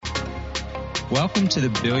Welcome to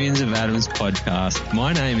the Billions of Atoms podcast.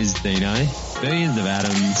 My name is Dino. Billions of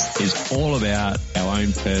Atoms is all about our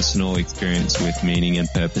own personal experience with meaning and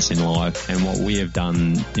purpose in life and what we have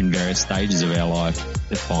done in various stages of our life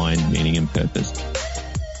to find meaning and purpose.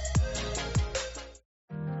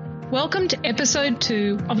 Welcome to episode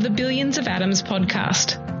 2 of the Billions of Atoms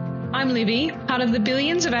podcast. I'm Livy, part of the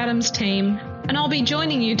Billions of Atoms team, and I'll be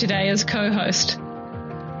joining you today as co-host.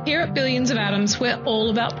 Here at Billions of Atoms, we're all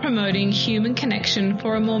about promoting human connection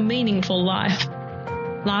for a more meaningful life.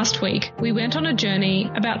 Last week, we went on a journey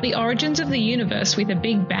about the origins of the universe with a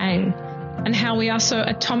big bang and how we are so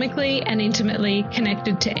atomically and intimately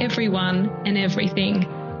connected to everyone and everything.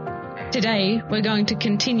 Today, we're going to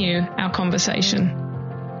continue our conversation.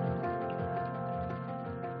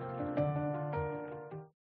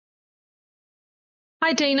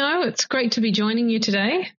 Hi, Dino. It's great to be joining you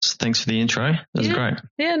today. Thanks for the intro. That was great.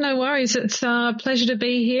 Yeah, no worries. It's a pleasure to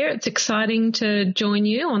be here. It's exciting to join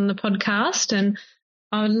you on the podcast, and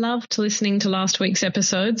I loved listening to last week's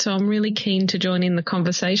episode, so I'm really keen to join in the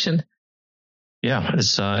conversation. Yeah,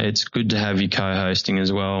 it's good to have you co-hosting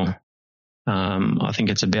as well. I think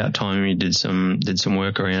it's about time you did some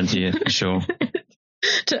work around here for sure.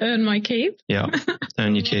 To earn my keep? Yeah,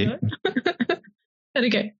 earn your keep.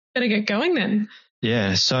 Better get going then.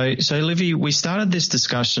 Yeah. So Livy, we started this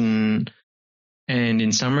discussion, and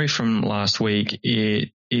in summary from last week,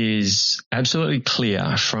 it is absolutely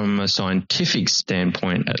clear from a scientific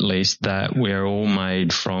standpoint, at least, that we're all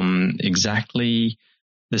made from exactly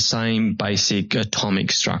the same basic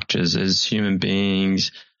atomic structures as human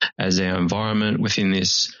beings, as our environment within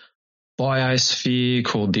this biosphere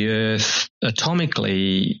called the Earth.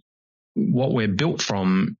 Atomically, what we're built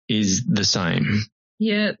from is the same.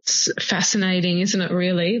 Yeah, it's fascinating, isn't it,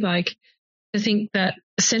 really? Like, to think that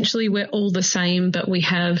essentially we're all the same, but we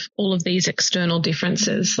have all of these external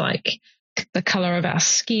differences, like the color of our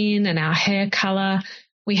skin and our hair color.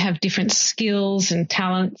 We have different skills and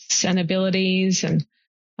talents and abilities and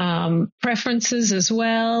preferences as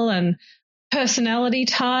well, and personality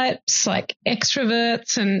types like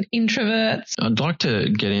extroverts and introverts. I'd like to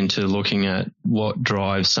get into looking at what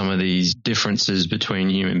drives some of these differences between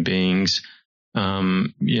human beings.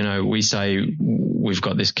 We say we've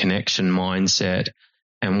got this connection mindset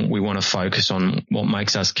and we want to focus on what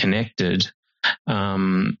makes us connected.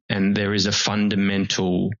 And there is a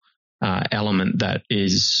fundamental element that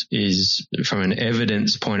is from an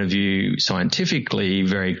evidence point of view, scientifically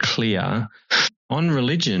very clear on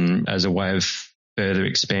religion as a way of further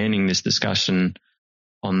expanding this discussion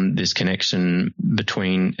on this connection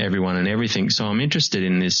between everyone and everything. So I'm interested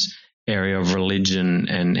in this area of religion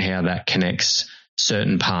and how that connects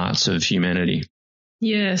certain parts of humanity.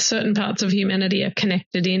 Yeah, certain parts of humanity are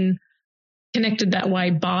connected that way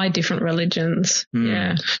by different religions.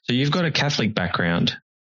 Yeah. So you've got a Catholic background.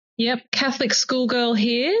 Yep, Catholic schoolgirl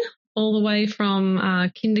here, all the way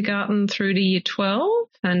from kindergarten through to year 12.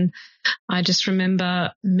 And I just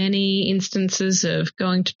remember many instances of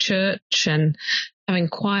going to church and having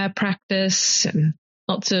choir practice and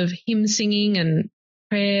lots of hymn singing and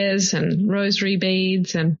prayers and rosary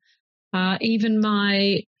beads, and even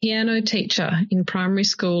my piano teacher in primary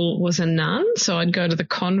school was a nun, so I'd go to the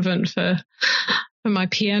convent for my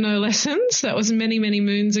piano lessons. That was many, many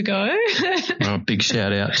moons ago. Well, big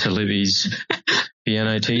shout out to Livy's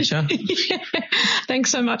piano teacher. Yeah.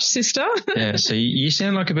 Thanks so much, sister. Yeah, so you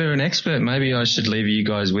sound like a bit of an expert. Maybe I should leave you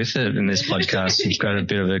guys with it in this podcast. You've got a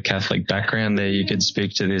bit of a Catholic background there. You could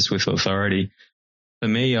speak to this with authority. For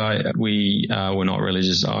me, we were not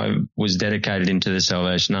religious. I was dedicated into the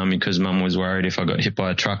Salvation Army because Mum was worried if I got hit by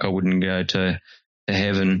a truck, I wouldn't go to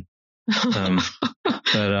heaven.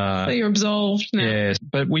 So you're absolved now. Yeah,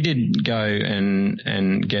 but we did go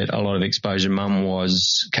and get a lot of exposure. Mum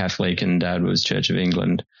was Catholic and Dad was Church of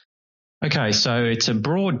England. Okay, so it's a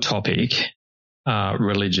broad topic,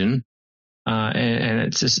 religion, and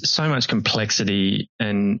it's just so much complexity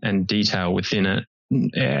and detail within it.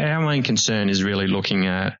 Our main concern is really looking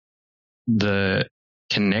at the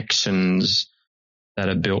connections that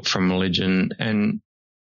are built from religion, and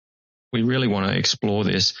we really want to explore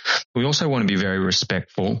this. We also want to be very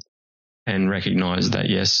respectful and recognize that,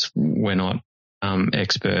 yes, we're not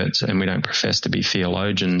experts and we don't profess to be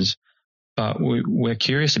theologians, but we're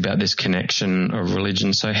curious about this connection of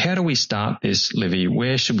religion. So how do we start this, Livy?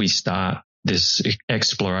 Where should we start this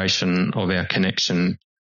exploration of our connection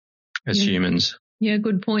as humans? Yeah,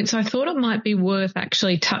 good points. I thought it might be worth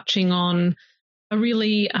actually touching on a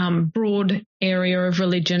really broad area of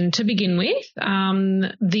religion to begin with,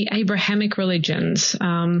 the Abrahamic religions,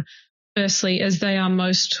 firstly, as they are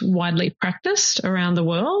most widely practiced around the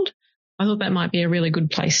world. I thought that might be a really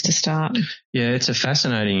good place to start. Yeah, it's a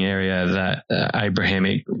fascinating area, that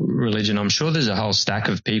Abrahamic religion. I'm sure there's a whole stack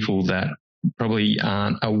of people that probably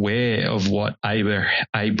aren't aware of what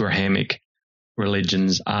Abrahamic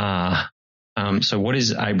religions are. So what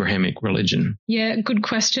is Abrahamic religion? Yeah, good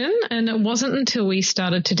question. And it wasn't until we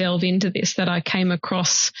started to delve into this that I came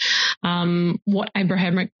across what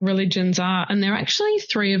Abrahamic religions are. And they're actually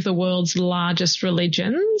three of the world's largest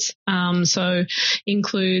religions. So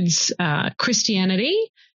includes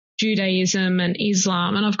Christianity, Judaism and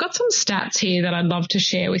Islam. And I've got some stats here that I'd love to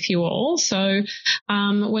share with you all. So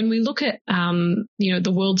when we look at,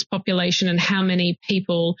 the world's population and how many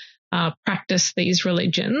people practice these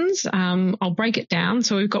religions, I'll break it down.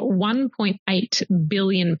 So we've got 1.8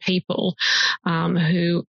 billion people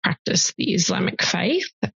who practice the Islamic faith.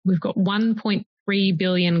 We've got 1.3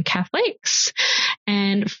 billion Catholics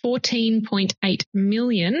and 14.8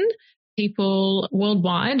 million people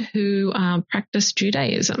worldwide who practice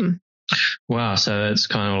Judaism. Wow, so that's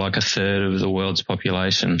kind of like a third of the world's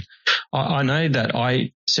population. I know that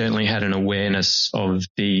I certainly had an awareness of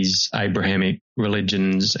these Abrahamic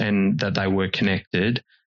religions and that they were connected,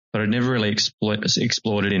 but I'd never really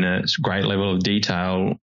explored it in a great level of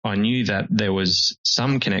detail. I knew that there was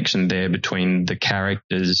some connection there between the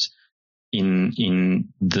characters in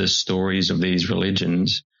the stories of these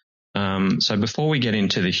religions. So before we get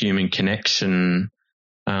into the human connection,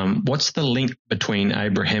 what's the link between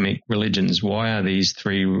Abrahamic religions? Why are these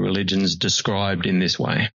three religions described in this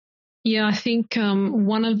way? Yeah, I think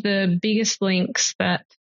one of the biggest links that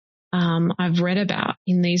I've read about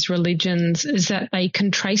in these religions is that they can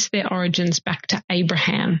trace their origins back to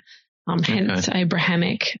Abraham, hence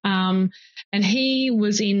Abrahamic. And he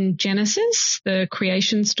was in Genesis, the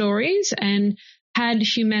creation stories, and had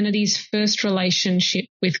humanity's first relationship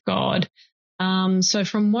with God. So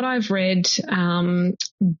from what I've read,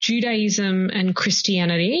 Judaism and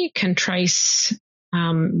Christianity can trace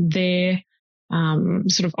their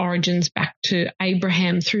sort of origins back to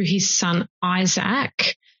Abraham through his son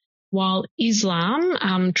Isaac, while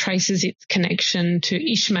Islam traces its connection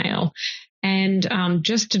to Ishmael. And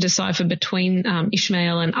just to decipher between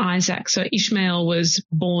Ishmael and Isaac, so Ishmael was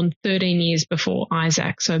born 13 years before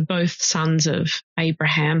Isaac, so both sons of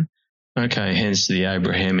Abraham. Okay, hence the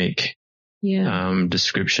Abrahamic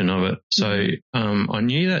description of it. So I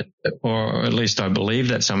knew that, or at least I believe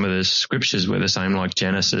that some of the scriptures were the same, like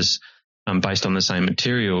Genesis, based on the same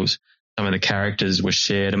materials. Some of the characters were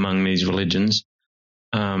shared among these religions.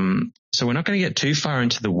 So we're not going to get too far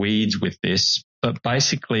into the weeds with this, but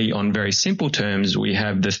basically on very simple terms, we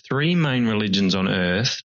have the three main religions on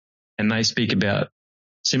earth, and they speak about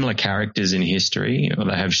similar characters in history, or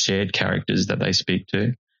they have shared characters that they speak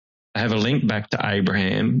to. They have a link back to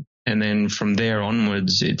Abraham, and then from there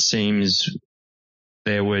onwards, it seems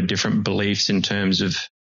there were different beliefs in terms of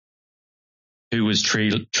who was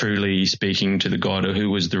truly speaking to the God or who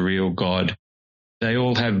was the real God. They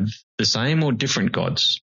all have the same or different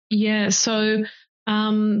gods? Yeah, so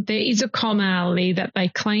there is a commonality that they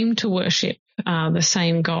claim to worship the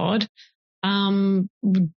same God.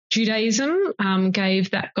 Judaism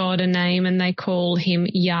gave that God a name, and they call him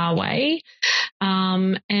Yahweh.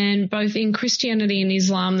 And both in Christianity and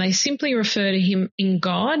Islam, they simply refer to him in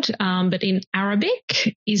God. But in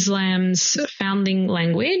Arabic, Islam's founding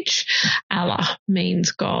language, Allah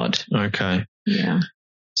means God. Okay. Yeah.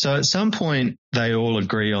 So at some point, they all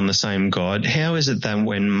agree on the same God. How is it that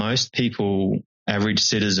when most people, average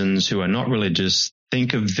citizens who are not religious,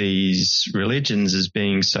 think of these religions as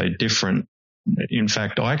being so different? In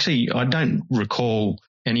fact, I don't recall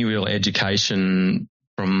any real education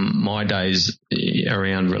from my days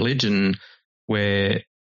around religion where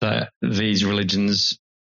these religions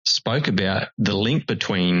spoke about the link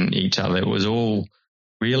between each other. It was all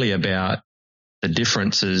really about the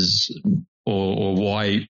differences or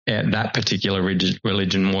why that particular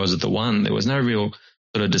religion was the one. There was no real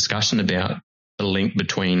sort of discussion about the link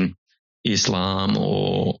between Islam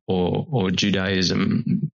or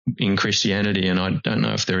Judaism in Christianity, and I don't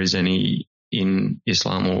know if there is any in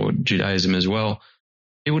Islam or Judaism as well.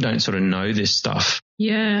 People don't sort of know this stuff.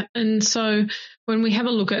 Yeah, and so when we have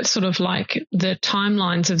a look at sort of like the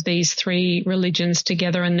timelines of these three religions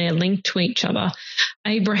together and their link to each other,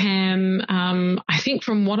 Abraham, I think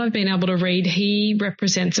from what I've been able to read, he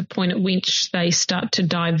represents a point at which they start to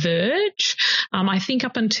diverge. I think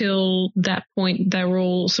up until that point, they were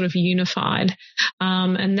all sort of unified,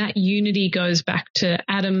 and that unity goes back to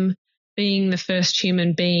Adam being the first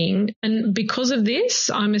human being. And because of this,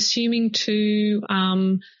 I'm assuming too,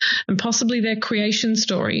 and possibly their creation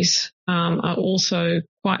stories are also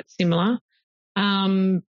quite similar.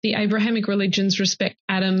 the Abrahamic religions respect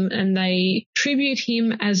Adam and they tribute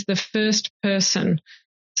him as the first person.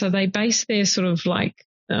 So they base their sort of like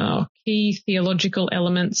key theological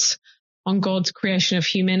elements on God's creation of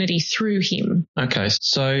humanity through him. Okay,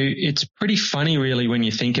 so it's pretty funny really when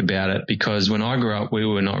you think about it, because when I grew up, we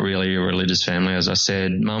were not really a religious family. As I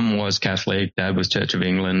said, Mum was Catholic, Dad was Church of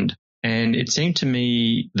England. And it seemed to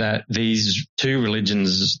me that these two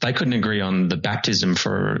religions, they couldn't agree on the baptism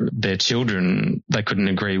for their children. They couldn't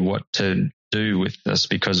agree what to do with us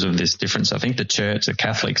because of this difference. I think the church, the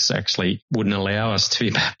Catholics actually wouldn't allow us to be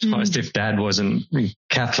baptized if Dad wasn't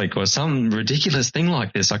Catholic or some ridiculous thing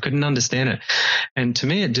like this. I couldn't understand it. And to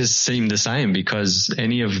me, it just seemed the same, because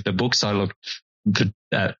any of the books I looked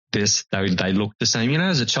at this, they looked the same. You know,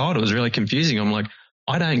 as a child, it was really confusing. I'm like,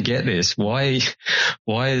 I don't get this. Why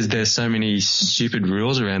is there so many stupid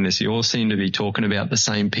rules around this? You all seem to be talking about the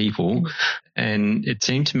same people. And it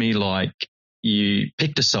seemed to me like you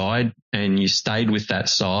picked a side and you stayed with that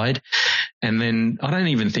side. And then I don't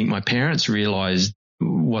even think my parents realized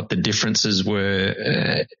what the differences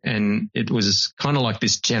were. And it was kind of like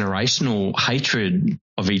this generational hatred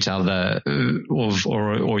of each other,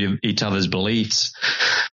 or each other's beliefs,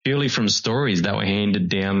 purely from stories that were handed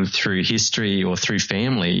down through history or through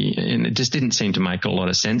family. And it just didn't seem to make a lot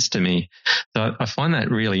of sense to me. So I find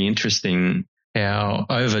that really interesting, how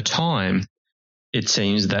over time it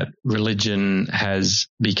seems that religion has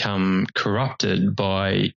become corrupted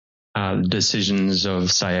by decisions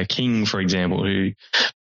of, say, a king, for example, who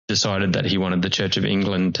decided that he wanted the Church of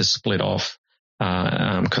England to split off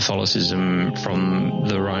Catholicism from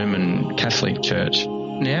the Roman Catholic Church.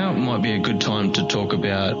 Now might be a good time to talk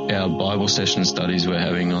about our Bible session studies we're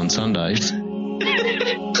having on Sundays.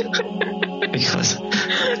 Because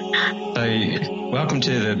welcome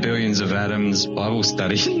to the Billions of Atoms Bible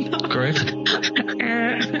Study group.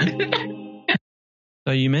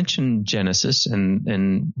 So you mentioned Genesis,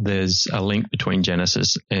 and there's a link between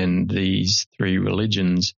Genesis and these three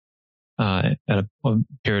religions at a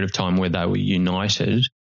period of time where they were united.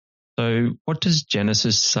 So what does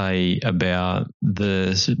Genesis say about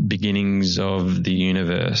the beginnings of the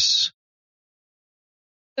universe?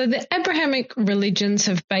 So the Abrahamic religions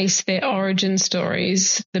have based their origin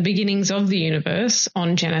stories, the beginnings of the universe,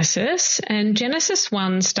 on Genesis. And Genesis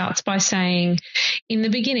 1 starts by saying, in the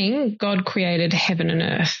beginning, God created heaven and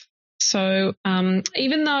earth. So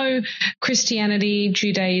even though Christianity,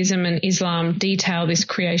 Judaism and Islam detail this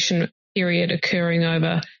creation period occurring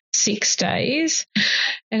over 6 days,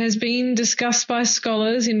 it has been discussed by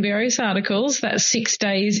scholars in various articles that 6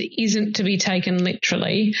 days isn't to be taken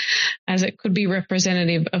literally, as it could be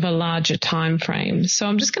representative of a larger time frame. So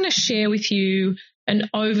I'm just going to share with you an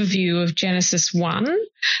overview of Genesis 1.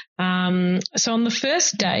 So on the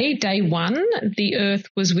first day, day 1, the earth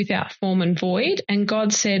was without form and void, and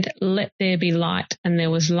God said, "Let there be light," and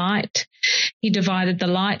there was light. He divided the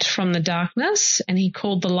light from the darkness, and he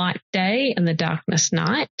called the light day and the darkness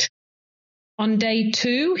night. On day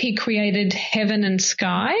 2, he created heaven and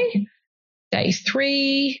sky. Day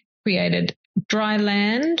 3, created dry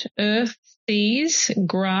land, earth, seas,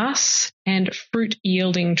 grass, and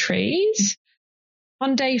fruit-yielding trees.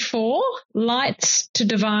 On day 4, lights to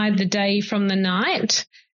divide the day from the night,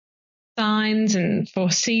 signs and for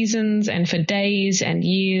seasons and for days and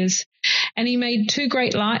years. And he made 2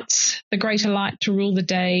 great lights, the greater light to rule the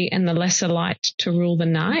day and the lesser light to rule the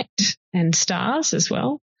night, and stars as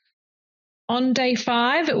well. On day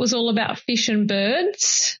 5, it was all about fish and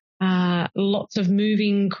birds, lots of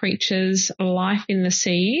moving creatures, life in the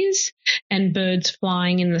seas, and birds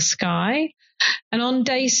flying in the sky. And on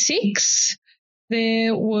day 6,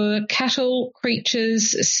 there were cattle,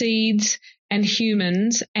 creatures, seeds, and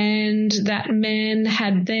humans, and that man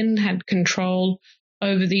had control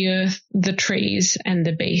over the earth, the trees, and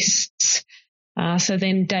the beasts. So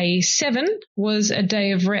then day 7 was a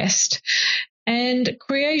day of rest. And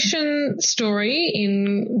creation story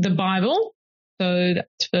in the Bible, so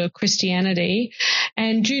that's for Christianity,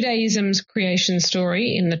 and Judaism's creation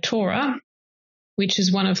story in the Torah, which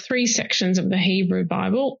is one of 3 sections of the Hebrew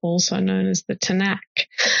Bible, also known as the Tanakh.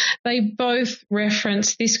 They both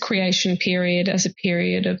reference this creation period as a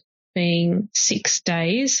period of being 6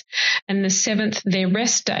 days, and the 7th, their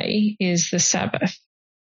rest day, is the Sabbath.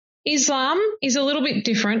 Islam is a little bit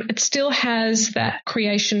different. It still has that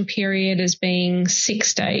creation period as being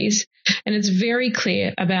 6 days, and it's very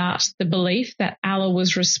clear about the belief that Allah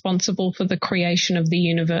was responsible for the creation of the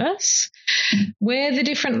universe. Where the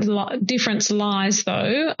difference lies,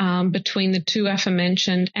 though, between the 2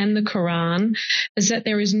 aforementioned and the Quran, is that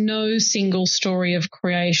there is no single story of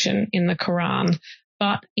creation in the Quran,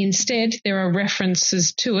 but instead there are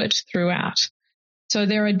references to it throughout. So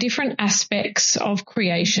there are different aspects of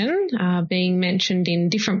creation being mentioned in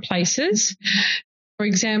different places. For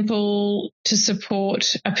example, to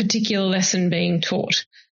support a particular lesson being taught.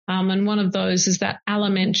 And one of those is that Allah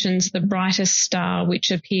mentions the brightest star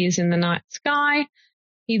which appears in the night sky.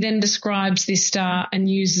 He then describes this star and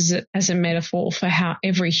uses it as a metaphor for how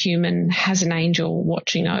every human has an angel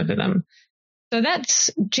watching over them. So that's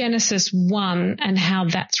Genesis 1 and how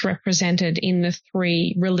that's represented in the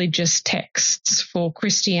three religious texts for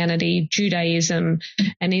Christianity, Judaism,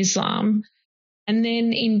 and Islam. And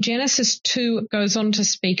then in Genesis 2, it goes on to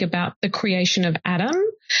speak about the creation of Adam.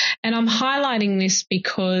 And I'm highlighting this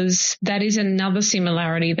because that is another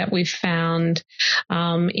similarity that we've found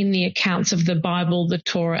in the accounts of the Bible, the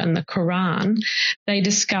Torah, and the Quran. They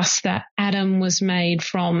discuss that Adam was made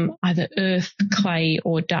from either earth, clay,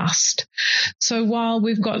 or dust. So while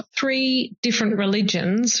we've got three different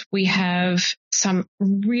religions, we have some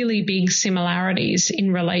really big similarities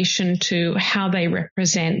in relation to how they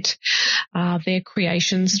represent their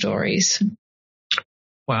creation stories.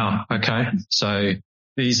 Wow. Okay. So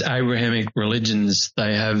these Abrahamic religions,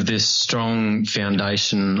 they have this strong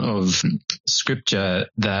foundation of scripture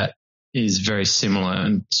that is very similar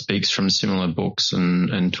and speaks from similar books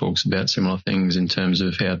and talks about similar things in terms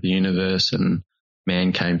of how the universe and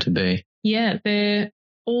man came to be. Yeah, they're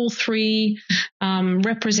all three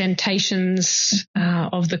representations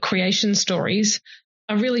of the creation stories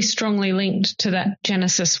are really strongly linked to that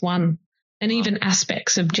Genesis 1 and even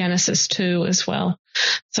aspects of Genesis 2 as well.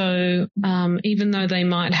 So even though they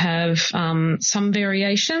might have some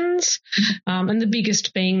variations, and the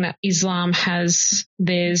biggest being that Islam has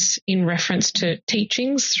theirs in reference to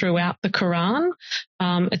teachings throughout the Quran,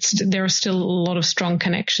 there are still a lot of strong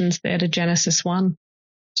connections there to Genesis 1.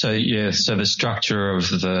 So the structure of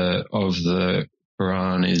the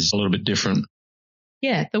Quran is a little bit different.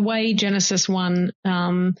 Yeah, the way Genesis 1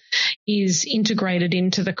 is integrated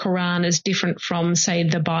into the Quran is different from, say,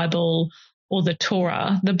 the Bible or the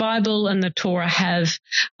Torah. The Bible and the Torah have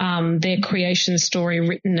their creation story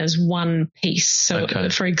written as one piece. So,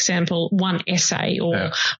 for example, one essay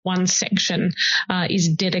or one section is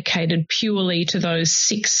dedicated purely to those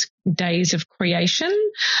 6 days of creation,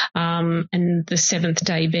 and the 7th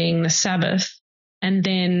day being the Sabbath. And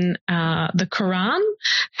then the Quran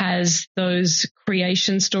has those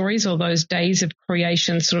creation stories or those days of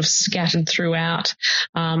creation sort of scattered throughout,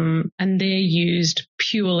 and they're used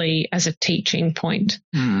purely as a teaching point.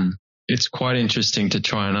 It's quite interesting to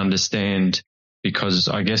try and understand because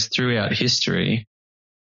I guess throughout history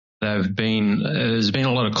there's been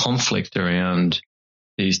a lot of conflict around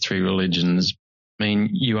these three religions. I mean,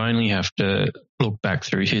 you only have to look back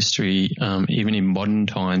through history, even in modern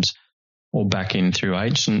times, or back in through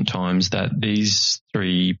ancient times, that these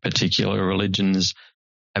three particular religions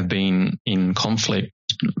have been in conflict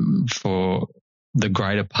for the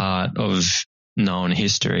greater part of known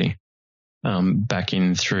history, back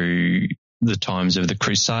in through the times of the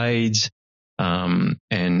Crusades, and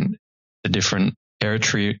the different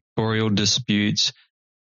territorial disputes.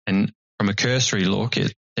 And from a cursory look,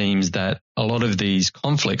 it seems that a lot of these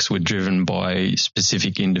conflicts were driven by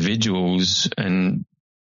specific individuals and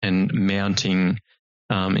mounting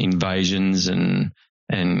invasions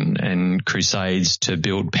and crusades to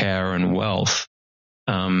build power and wealth.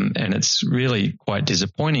 And it's really quite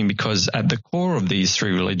disappointing because at the core of these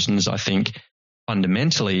three religions, I think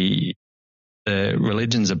fundamentally the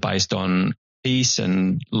religions are based on peace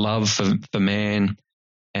and love for man.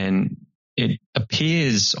 And it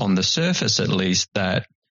appears on the surface at least that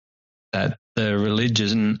the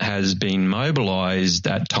religion has been mobilized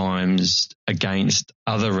at times against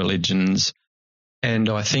other religions. And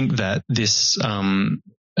I think that this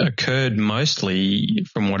occurred mostly,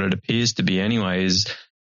 from what it appears to be anyways,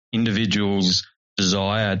 individuals'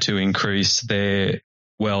 desire to increase their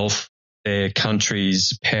wealth, their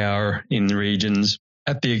country's power in the regions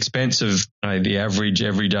at the expense of the average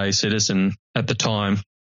everyday citizen. At the time,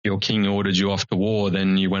 your king ordered you off to war,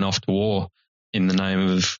 then you went off to war in the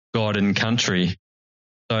name of God and country.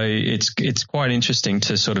 So it's quite interesting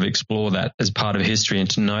to sort of explore that as part of history and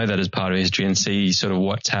to know that as part of history and see sort of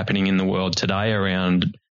what's happening in the world today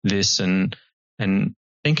around this and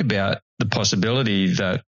think about the possibility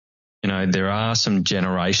that, there are some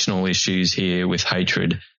generational issues here with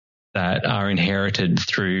hatred that are inherited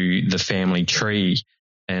through the family tree.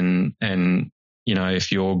 And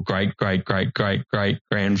if your great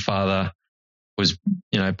grandfather was,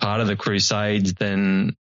 part of the Crusades,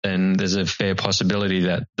 then there's a fair possibility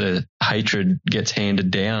that the hatred gets handed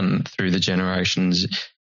down through the generations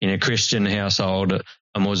in a Christian household,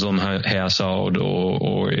 a Muslim household,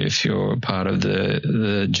 or if you're part of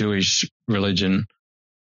the Jewish religion.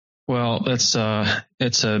 Well, it's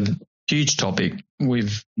a huge topic.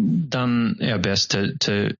 We've done our best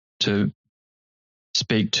to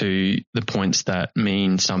speak to the points that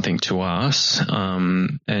mean something to us.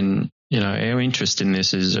 And, our interest in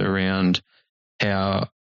this is around how,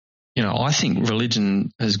 I think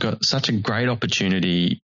religion has got such a great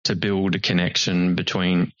opportunity to build a connection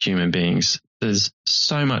between human beings. There's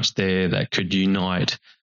so much there that could unite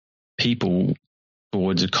people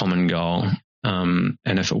towards a common goal. And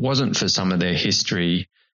if it wasn't for some of their history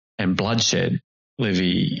and bloodshed,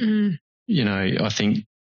 Livy, I think,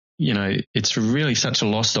 it's really such a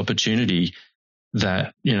lost opportunity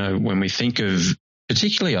that, when we think of,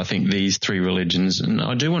 particularly I think these three religions, and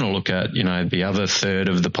I do want to look at, the other third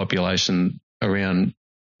of the population around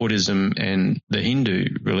Buddhism and the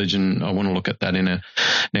Hindu religion. I want to look at that in a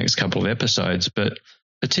next couple of episodes, but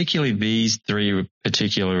particularly these three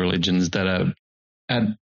particular religions that are at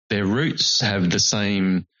their roots have the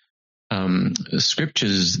same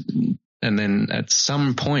scriptures, and then at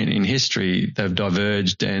some point in history they've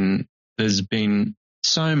diverged, and there's been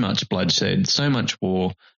so much bloodshed, so much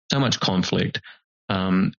war, so much conflict,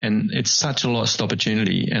 and it's such a lost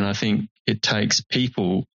opportunity. And I think it takes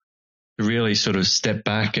people to really sort of step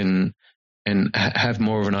back and have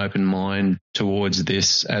more of an open mind towards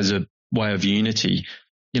this as a way of unity.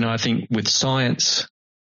 I think with science,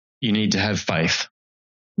 you need to have faith.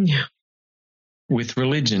 Yeah. With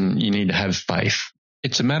religion, you need to have faith.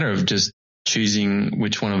 It's a matter of just choosing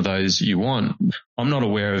which one of those you want. I'm not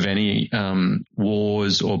aware of any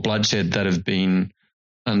wars or bloodshed that have been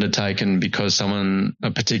undertaken because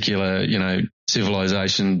a particular,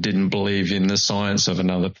 civilization didn't believe in the science of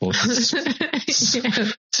another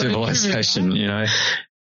civilization,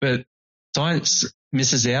 But science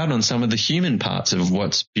misses out on some of the human parts of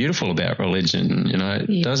what's beautiful about religion.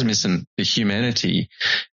 It does miss the humanity.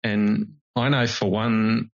 And I know for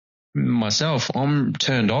one, myself, I'm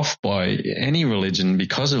turned off by any religion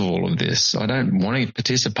because of all of this. I don't want to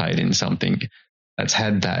participate in something that's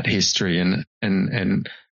had that history, and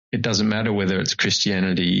it doesn't matter whether it's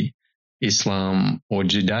Christianity, Islam or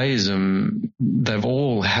Judaism. They've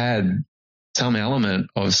all had some element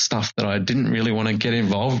of stuff that I didn't really want to get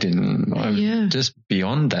involved in. I'm just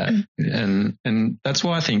beyond that. And that's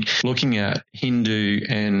why I think looking at Hindu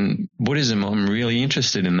and Buddhism, I'm really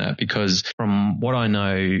interested in that, because from what I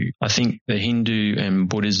know, I think the Hindu and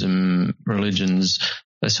Buddhism religions,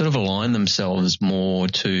 they sort of align themselves more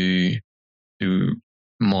to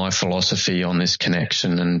my philosophy on this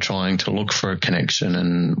connection and trying to look for a connection,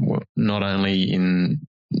 and not only in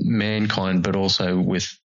mankind, but also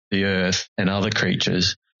with the earth and other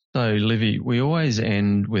creatures. So, Livy, we always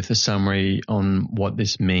end with a summary on what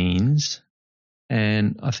this means.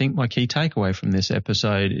 And I think my key takeaway from this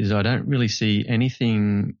episode is I don't really see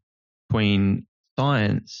anything between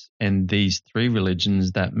science and these three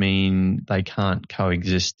religions that mean they can't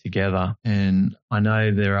coexist together. And I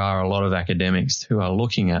know there are a lot of academics who are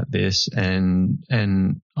looking at this, and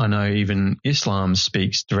I know even Islam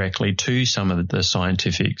speaks directly to some of the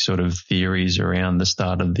scientific sort of theories around the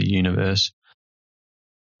start of the universe.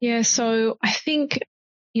 Yeah, so I think,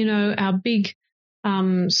 our big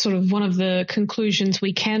sort of one of the conclusions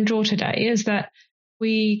we can draw today is that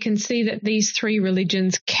we can see that these three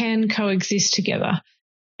religions can coexist together.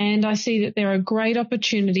 And I see that there are great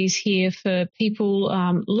opportunities here for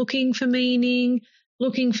people looking for meaning,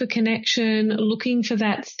 looking for connection, looking for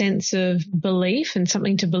that sense of belief and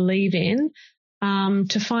something to believe in,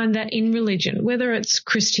 to find that in religion, whether it's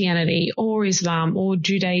Christianity or Islam or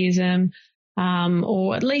Judaism,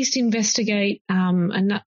 or at least investigate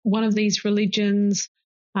one of these religions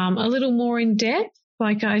a little more in depth.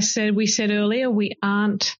 Like we said earlier, we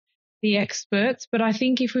aren't the experts, but I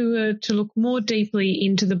think if we were to look more deeply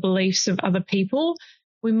into the beliefs of other people,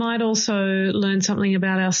 we might also learn something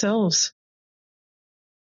about ourselves.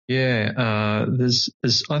 Yeah,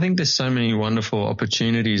 I think there's so many wonderful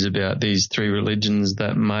opportunities about these three religions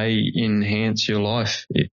that may enhance your life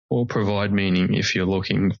or provide meaning if you're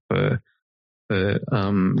looking for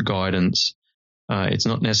guidance. It's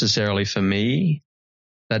not necessarily for me.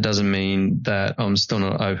 That doesn't mean that I'm still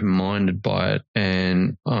not open-minded by it,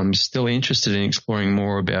 and I'm still interested in exploring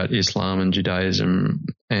more about Islam and Judaism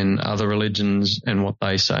and other religions and what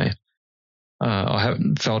they say. I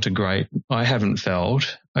haven't felt a great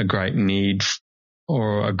need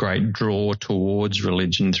or a great draw towards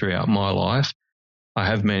religion throughout my life. I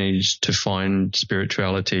have managed to find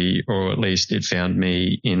spirituality, or at least it found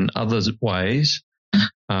me in other ways.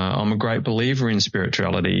 I'm a great believer in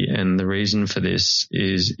spirituality, and the reason for this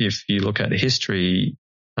is if you look at history,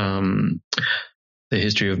 the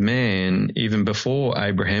history of man, even before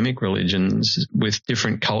Abrahamic religions, with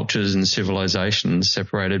different cultures and civilizations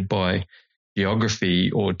separated by geography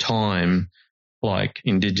or time, like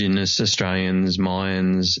Indigenous Australians,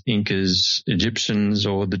 Mayans, Incas, Egyptians,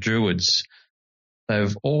 or the Druids.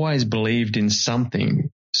 They've always believed in something.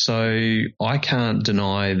 So I can't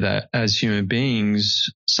deny that as human beings,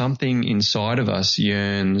 something inside of us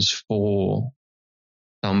yearns for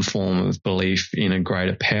some form of belief in a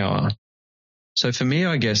greater power. So for me,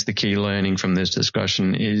 I guess the key learning from this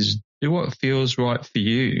discussion is do what feels right for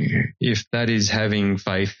you. If that is having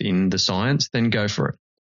faith in the science, then go for it.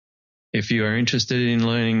 If you are interested in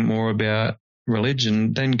learning more about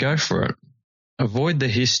religion, then go for it. Avoid the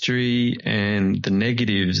history and the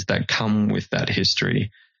negatives that come with that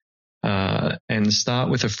history, and start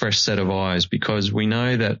with a fresh set of eyes, because we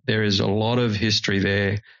know that there is a lot of history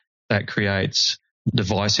there that creates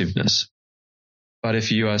divisiveness. But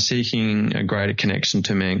if you are seeking a greater connection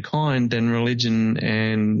to mankind, then religion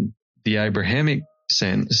and the Abrahamic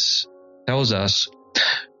sense tells us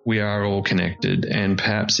we are all connected, and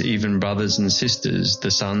perhaps even brothers and sisters, the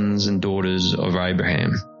sons and daughters of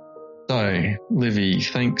Abraham. So, Livy,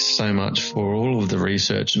 thanks so much for all of the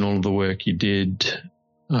research and all of the work you did.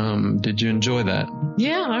 Did you enjoy that?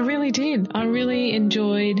 Yeah, I really did. I really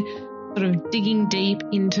enjoyed sort of digging deep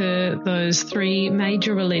into those three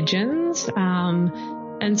major religions,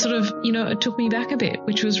 and sort of, it took me back a bit,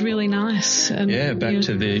 which was really nice. And, back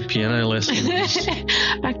to the piano lessons.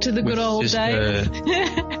 Back to the good old days.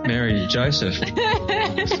 Mary Joseph.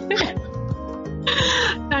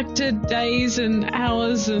 Back to days and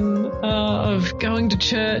hours and of going to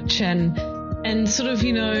church and sort of,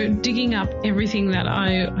 digging up everything that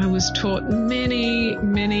I was taught many,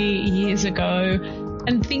 many years ago,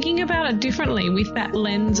 and thinking about it differently with that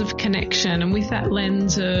lens of connection and with that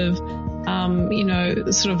lens of,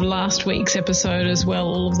 sort of last week's episode as well,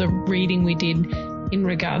 all of the reading we did in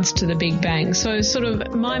regards to the Big Bang. So sort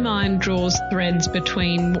of my mind draws threads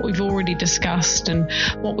between what we've already discussed and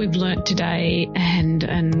what we've learnt today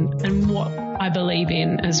and what I believe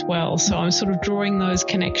in as well. So I'm sort of drawing those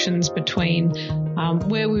connections between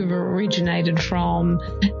where we've originated from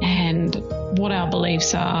and what our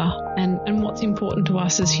beliefs are and what's important to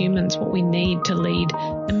us as humans, what we need to lead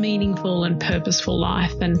a meaningful and purposeful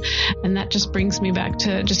life. And that just brings me back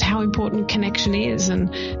to just how important connection is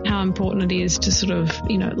and how important it is to sort of,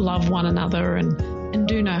 love one another and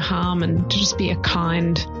do no harm and to just be a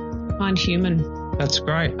kind human. That's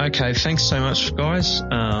great. Okay, thanks so much, guys.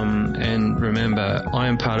 And remember, I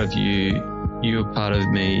am part of you, you are part of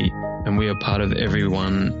me, and we are part of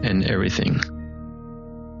everyone and everything.